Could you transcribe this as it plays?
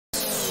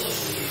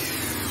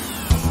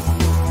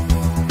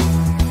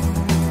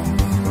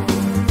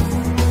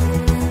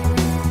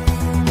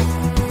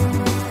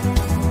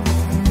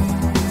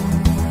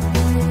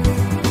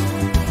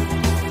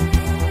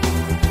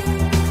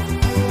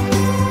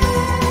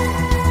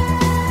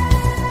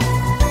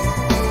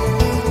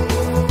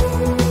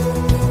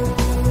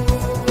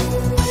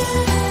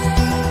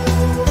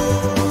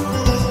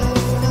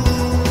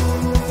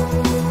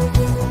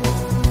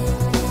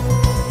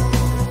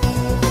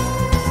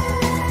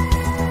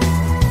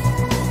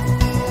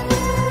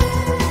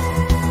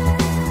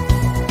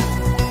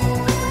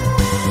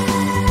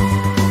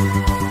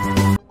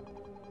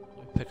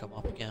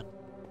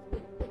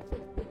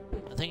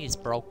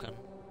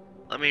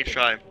Let me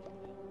try.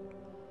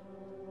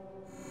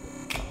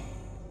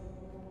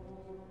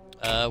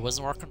 It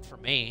wasn't working for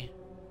me.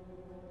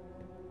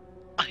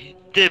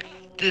 The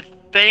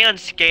fan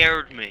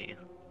scared me.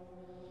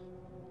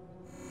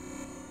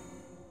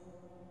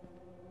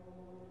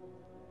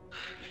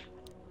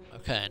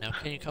 Okay, now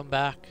can you come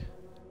back?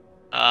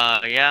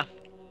 Yeah.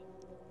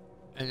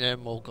 And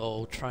then we'll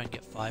go try and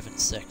get 5 and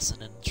 6,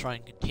 and then try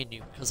and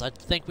continue, because I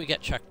think we get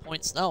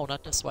checkpoints. No,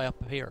 not this way,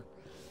 up here.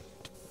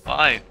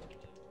 Why?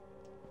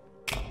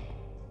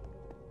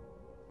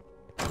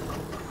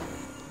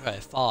 Okay,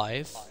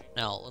 5.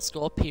 Now, let's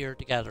go up here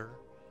together.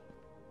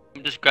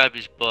 Just grab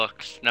these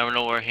books. Never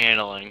know what we're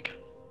handling.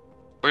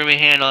 We're gonna be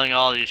handling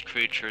all these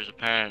creatures,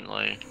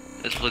 apparently.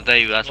 That's what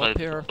they. That's Go why. up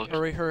here.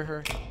 Hurry, hurry,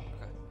 hurry. Okay.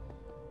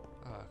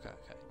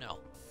 Okay. Now,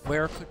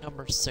 where could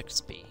number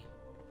 6 be?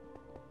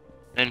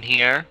 In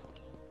here.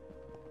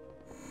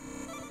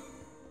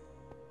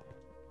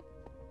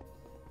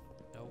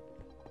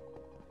 Nope.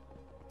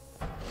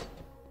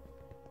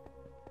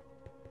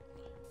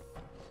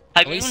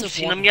 Have you even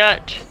seen them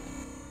yet?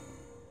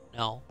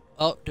 No.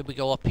 Oh, did we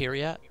go up here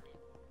yet?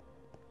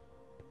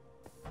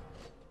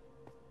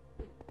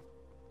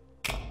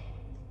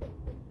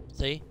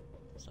 See?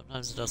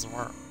 Sometimes it doesn't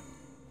work.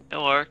 It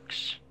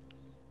works.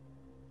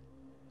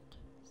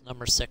 Is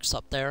number 6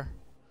 up there?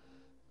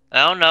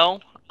 I don't know.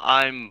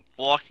 I'm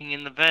walking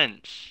in the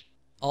vents.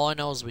 All I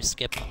know is we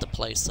skipped the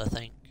place, I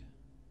think.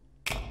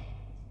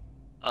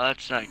 Oh,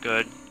 that's not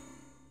good.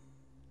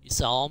 You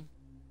saw him?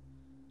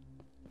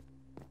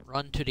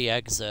 Run to the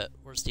exit.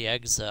 Where's the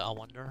exit, I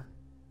wonder?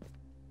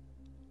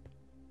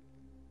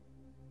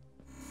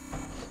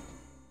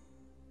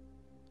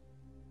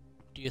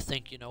 Do you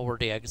think you know where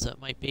the exit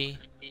might be?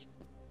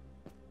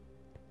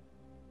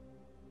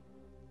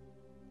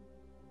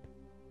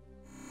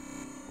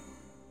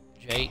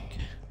 Jake?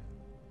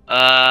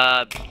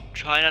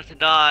 Try not to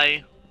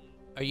die.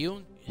 Are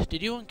you...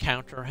 Did you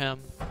encounter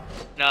him?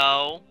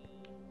 No.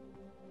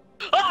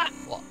 Ah!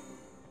 What?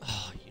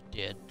 Oh, you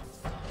did.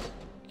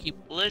 Keep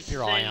Listen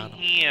your eye on him.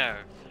 here.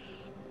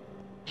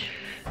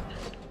 I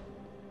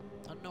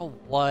don't know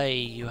why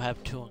you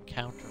have to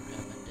encounter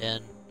him and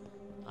then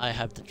I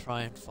have to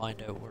try and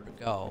find out where to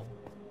go.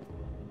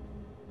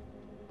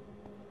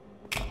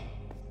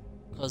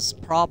 Because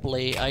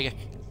probably,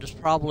 there's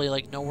probably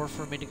like nowhere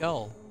for me to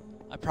go.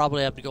 I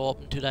probably have to go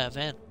up into that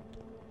vent.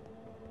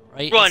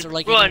 Right? Run, is there,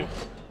 like, run!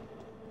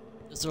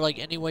 Is there like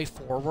any way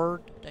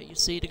forward that you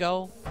see to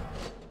go?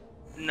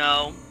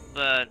 No,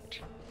 but...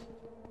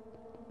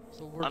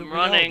 So where do I'm we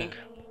running. go, then?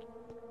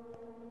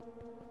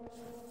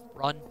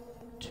 Run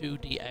to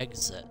the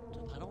exit.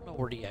 I don't know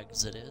where the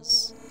exit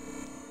is.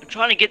 I'm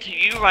trying to get to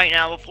you right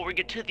now before we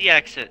get to the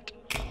exit.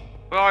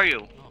 Where are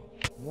you? Oh.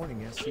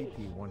 Warning,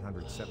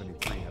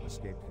 SCP-173 have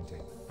escaped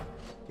containment.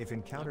 If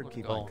encountered,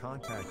 keep eye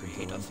contact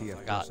until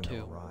MTF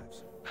personnel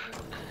arrives.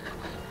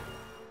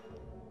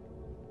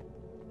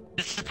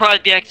 This is probably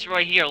the exit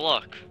right here,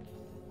 look.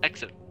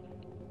 Exit.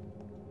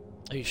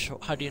 Are you sure?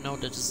 How do you know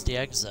this is the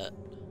exit?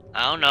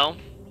 I don't know.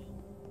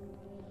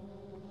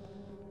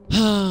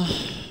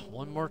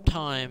 One more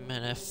time,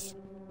 and if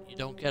you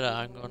don't get it,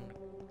 I'm going to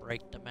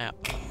break the map.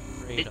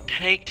 It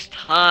takes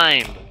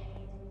time.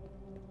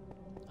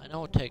 I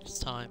know it takes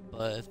time,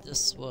 but if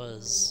this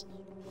was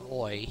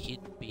Roy,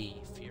 he'd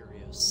be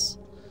furious.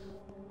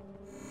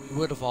 We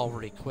would have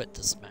already quit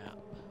this map.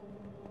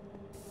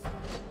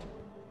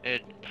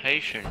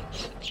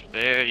 Patience. It's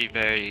very,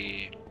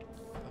 very...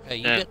 Okay,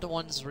 you get the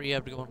ones where you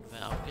have to go in the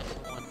vent. I'll get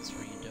the ones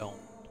where you don't.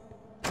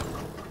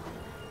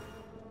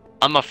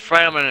 I'm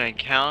afraid I'm gonna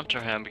encounter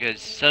him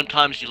because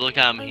sometimes you look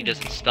at him and he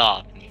doesn't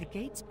stop. The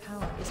gate's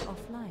power is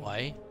offline.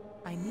 Why?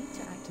 I need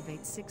to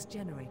activate 6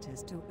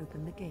 generators to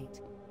open the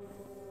gate.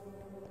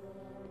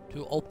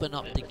 To open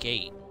up the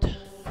gate.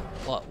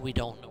 But we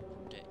don't know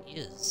what it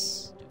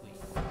is, do we?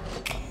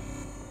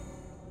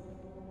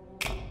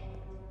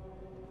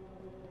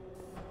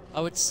 I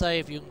would say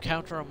if you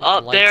encounter him with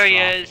the lights there he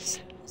off, is!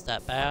 Is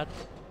that bad?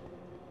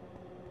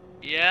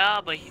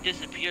 Yeah, but he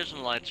disappears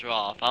when the lights are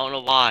off. I don't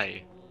know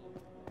why.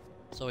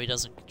 So he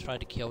doesn't try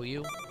to kill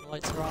you when the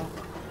lights are off?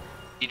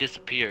 He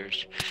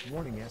disappears.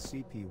 Warning,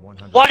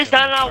 SCP-173. Why does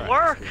that not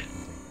work?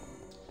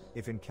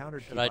 If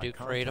encountered, should I do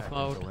creative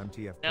mode?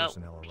 MTF No.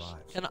 personnel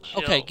arrives. Can I,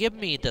 okay, give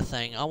me the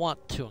thing. I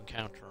want to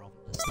encounter him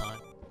this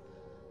time.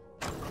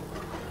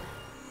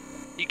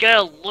 You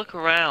gotta look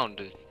around.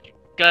 You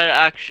gotta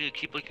actually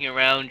keep looking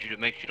around you to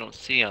make sure you don't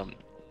see him.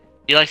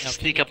 He likes to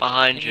sneak up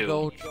behind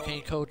you. Can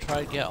you go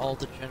try to get all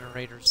the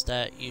generators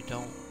that you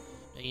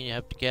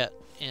have to get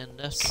in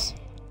this?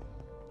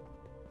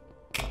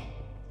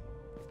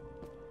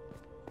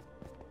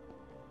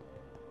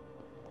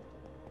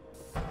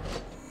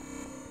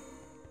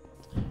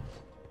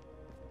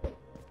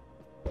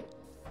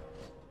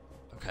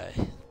 Okay,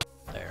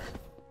 there.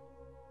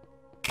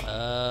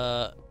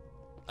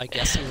 I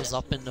guess he was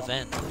up in the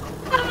vent.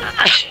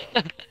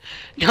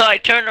 No, I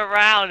turned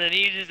around and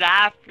he just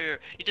after.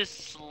 He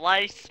just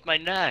sliced my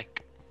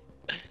neck.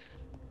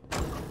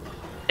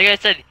 Like I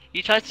said,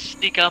 he tries to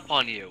sneak up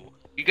on you.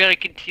 You gotta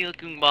continue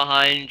looking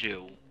behind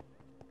you.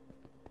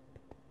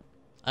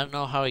 I don't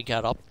know how he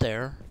got up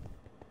there.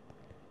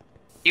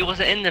 He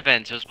wasn't in the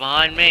vents, it was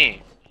behind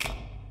me.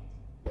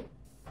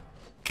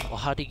 Well,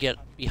 how'd he get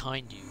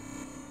behind you?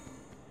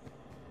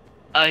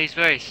 He's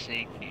very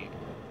sneaky.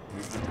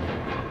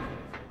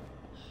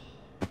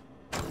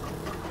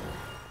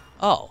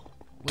 Oh,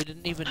 we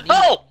didn't even need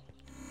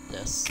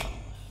this.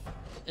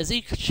 Is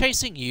he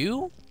chasing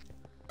you?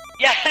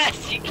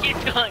 Yes, you keep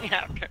going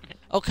after me.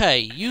 Okay,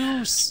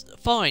 you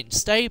fine.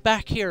 Stay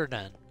back here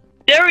then.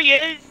 There he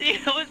is! He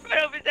was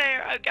right over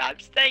there! Okay, I'm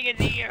staying in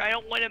here, I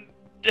don't want him...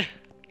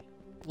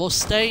 We'll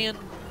stay in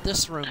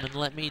this room and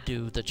let me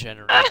do the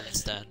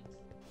generators then.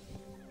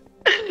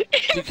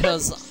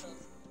 Because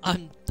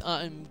I'm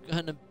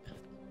gonna...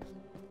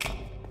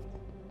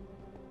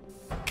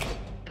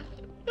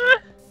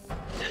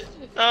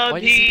 Why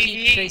does he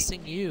keep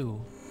chasing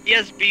you? He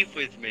has beef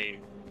with me.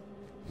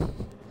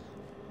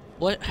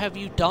 What have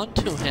you done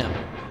to him?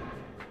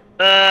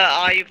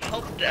 I've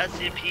helped the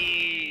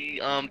SCP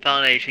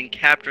Foundation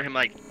capture him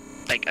like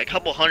a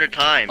couple hundred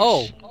times.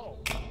 Oh!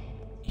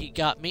 He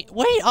got me.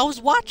 Wait, I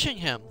was watching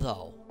him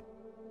though.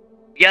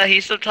 Yeah,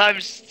 he's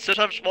sometimes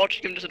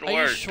watching him doesn't work.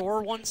 Are you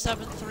sure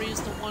 173 is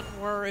the one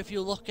where if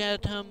you look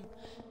at him,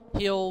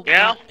 he'll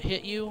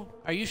hit you?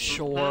 Are you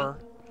sure?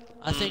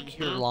 I think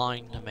you're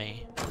lying to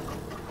me.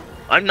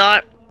 I'm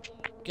not.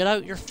 Get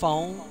out your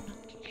phone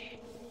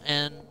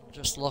and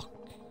just look.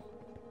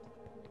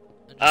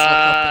 And just look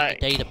up in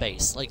the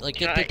database. Like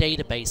get the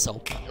database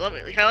open. Can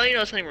I let you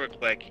know something real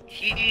quick?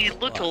 He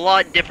looked a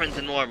lot different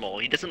than normal.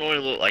 He doesn't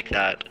normally look like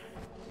that.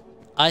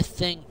 I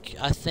think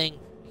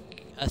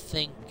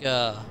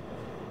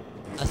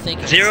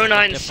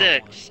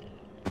 096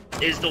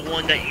 is the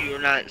one that you're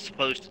not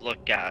supposed to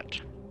look at.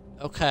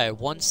 Okay,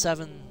 Warning,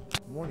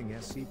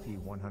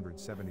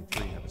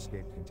 SCP-173 have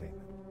escaped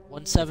containment.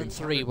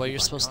 173, what you're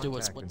supposed to do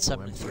is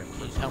 173. Can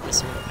you tell me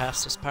so we can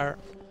pass this part?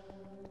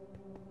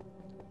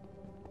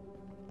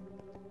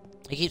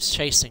 He keeps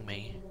chasing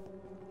me.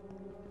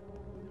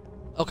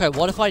 Okay,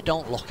 what if I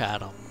don't look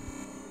at him?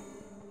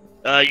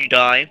 You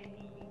die.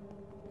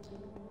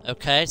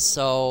 Okay,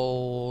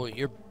 so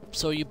you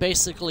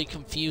basically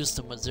confused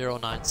him with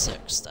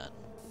 096 then.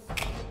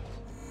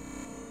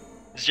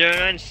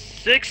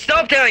 096,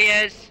 stop, there he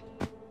is!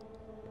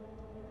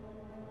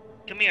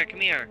 Come here, come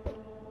here.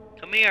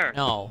 Come here.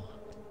 No.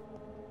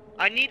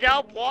 I need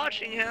help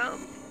watching him.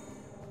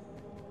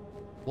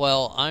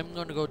 Well, I'm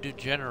gonna go do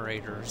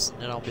generators,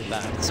 and then I'll be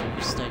back, so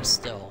you stay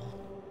still.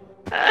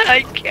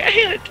 I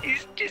can't,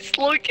 he's just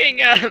looking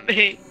at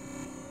me.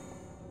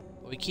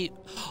 We keep...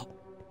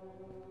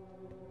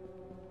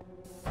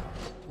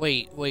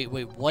 Wait,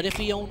 what if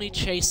he only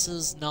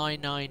chases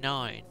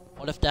 999?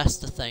 What if that's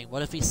the thing?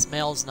 What if he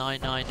smells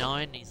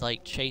 999 and he's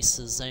like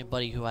chases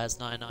anybody who has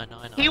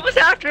 999 on? He was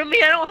after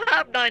me, I don't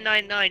have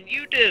 999,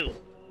 you do.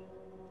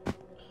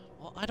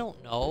 Well, I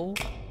don't know.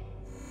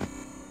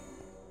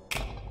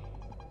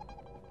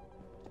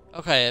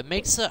 Okay, it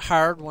makes it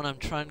hard when I'm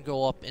trying to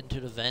go up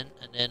into the vent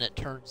and then it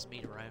turns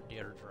me around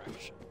the other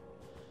direction.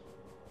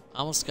 I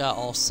almost got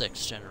all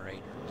 6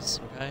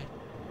 generators, okay?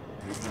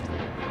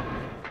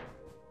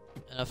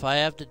 And if I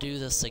have to do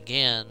this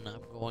again,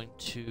 I'm going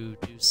to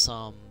do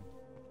some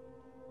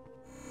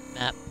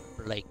map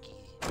breaky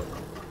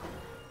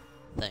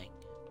thing.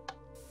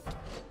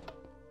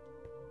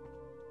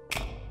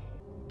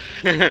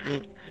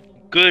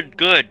 Good.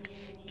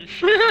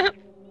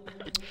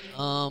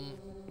 I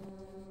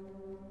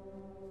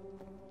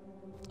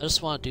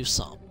just want to do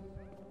some.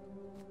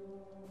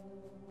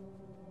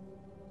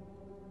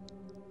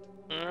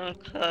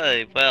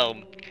 Okay, well,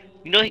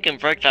 you know he can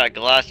break that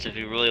glass if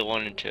he really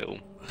wanted to.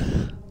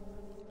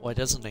 Why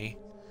doesn't he?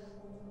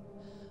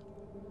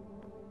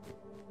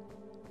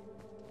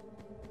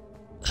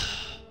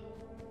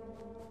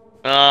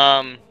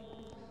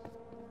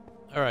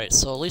 Alright,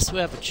 so at least we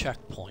have a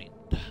checkpoint.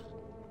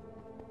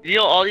 You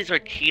know, all these are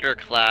cheater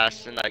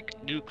class and like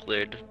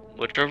Euclid,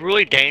 which are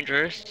really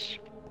dangerous.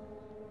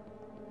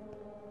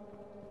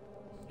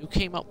 Who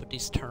came up with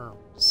these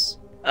terms?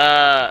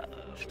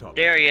 Stop.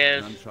 There he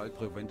is. None shall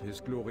prevent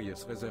his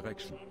glorious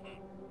resurrection.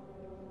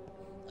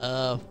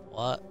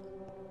 What?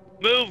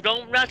 Move,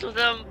 don't mess with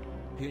him!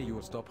 Here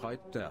you stop right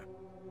there.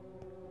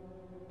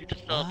 He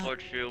just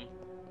teleports you.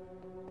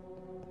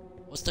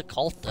 What's the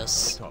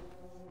cultist? Stop.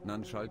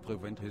 None shall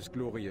prevent his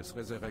glorious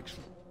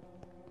resurrection.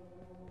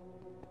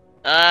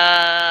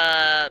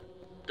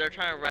 They're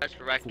trying to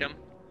resurrect him.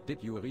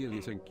 Did you really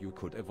think you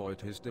could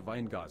avoid his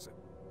divine gaze?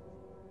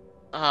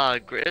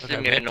 Great, this is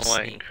Okay, getting we have to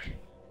annoying. sneak.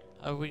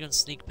 How are we gonna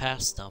sneak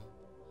past them?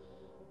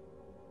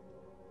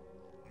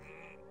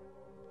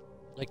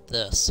 Like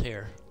this,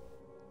 here.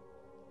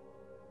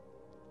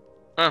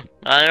 Huh,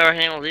 I never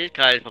handled these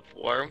guys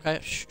before. Okay,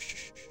 shh.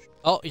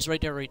 Oh, he's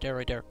right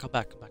there. Come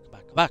back.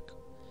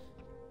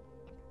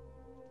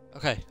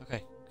 Okay.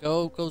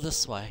 Go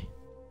this way.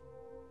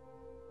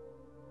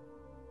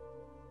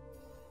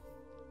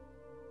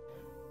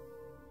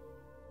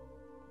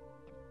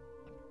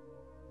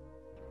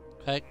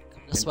 Okay,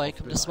 come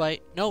this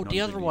way. No,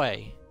 the other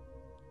way.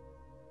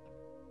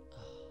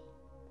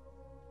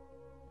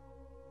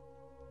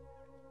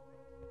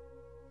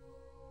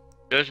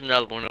 There's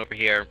another one over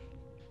here.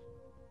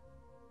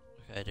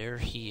 Okay, there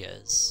he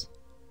is.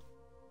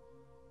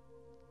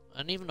 I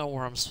don't even know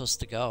where I'm supposed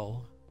to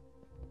go.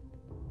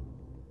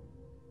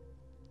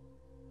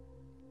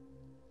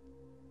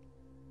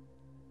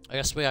 I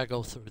guess we gotta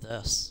go through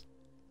this.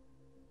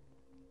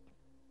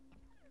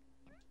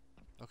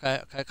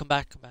 Okay, come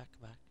back.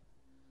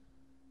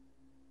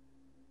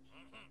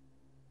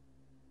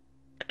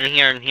 In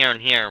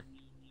here.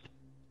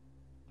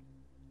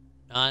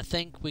 I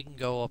think we can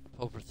go up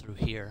over through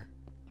here.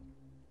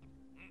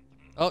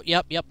 Oh,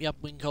 yep,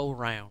 we can go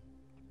around.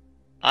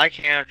 I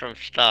can't, I'm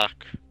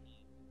stuck.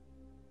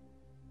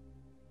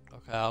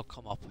 Okay, I'll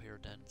come up here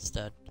then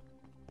instead.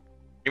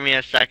 Give me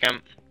a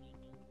second.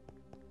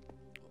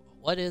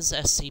 What is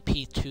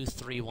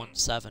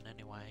SCP-2317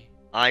 anyway?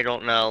 I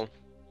don't know.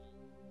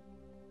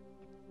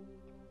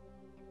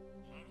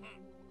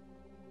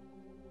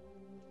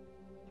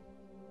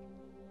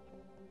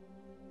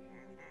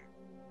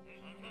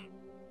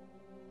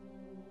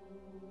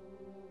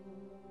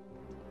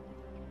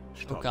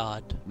 Stop. Oh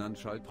God. None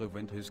shall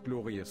prevent his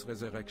glorious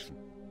resurrection.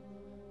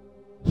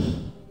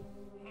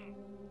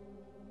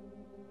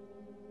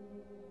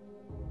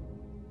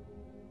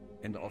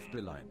 End of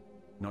the line.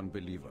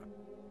 Non-believer.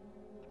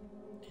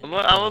 I'm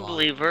a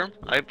believer.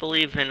 I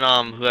believe in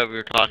whoever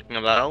you're talking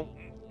about.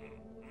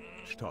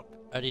 Stop.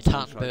 Are you None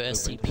talking shall about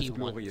prevent his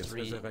glorious SCP-13?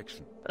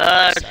 resurrection.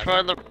 It's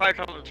for the price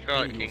of the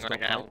Scarlet Hey, you King stop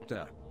right now. right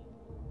there.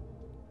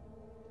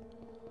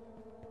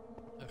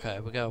 Okay,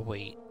 we gotta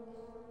wait.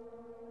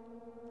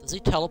 Does he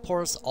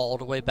teleport us all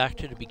the way back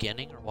to the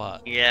beginning, or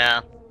what?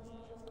 Yeah.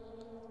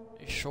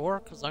 You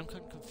sure? Because I'm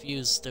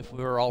confused if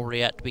we were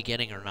already at the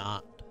beginning or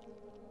not.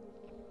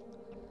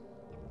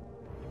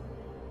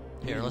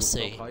 Here, Hey, let's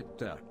you see. stop right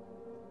there.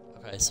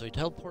 Okay, so he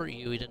teleported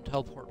you, he didn't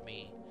teleport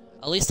me.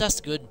 At least that's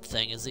the good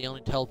thing, is he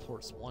only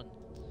teleports one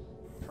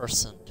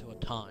person to a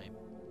time.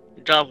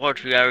 Teleport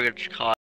whoever gets caught.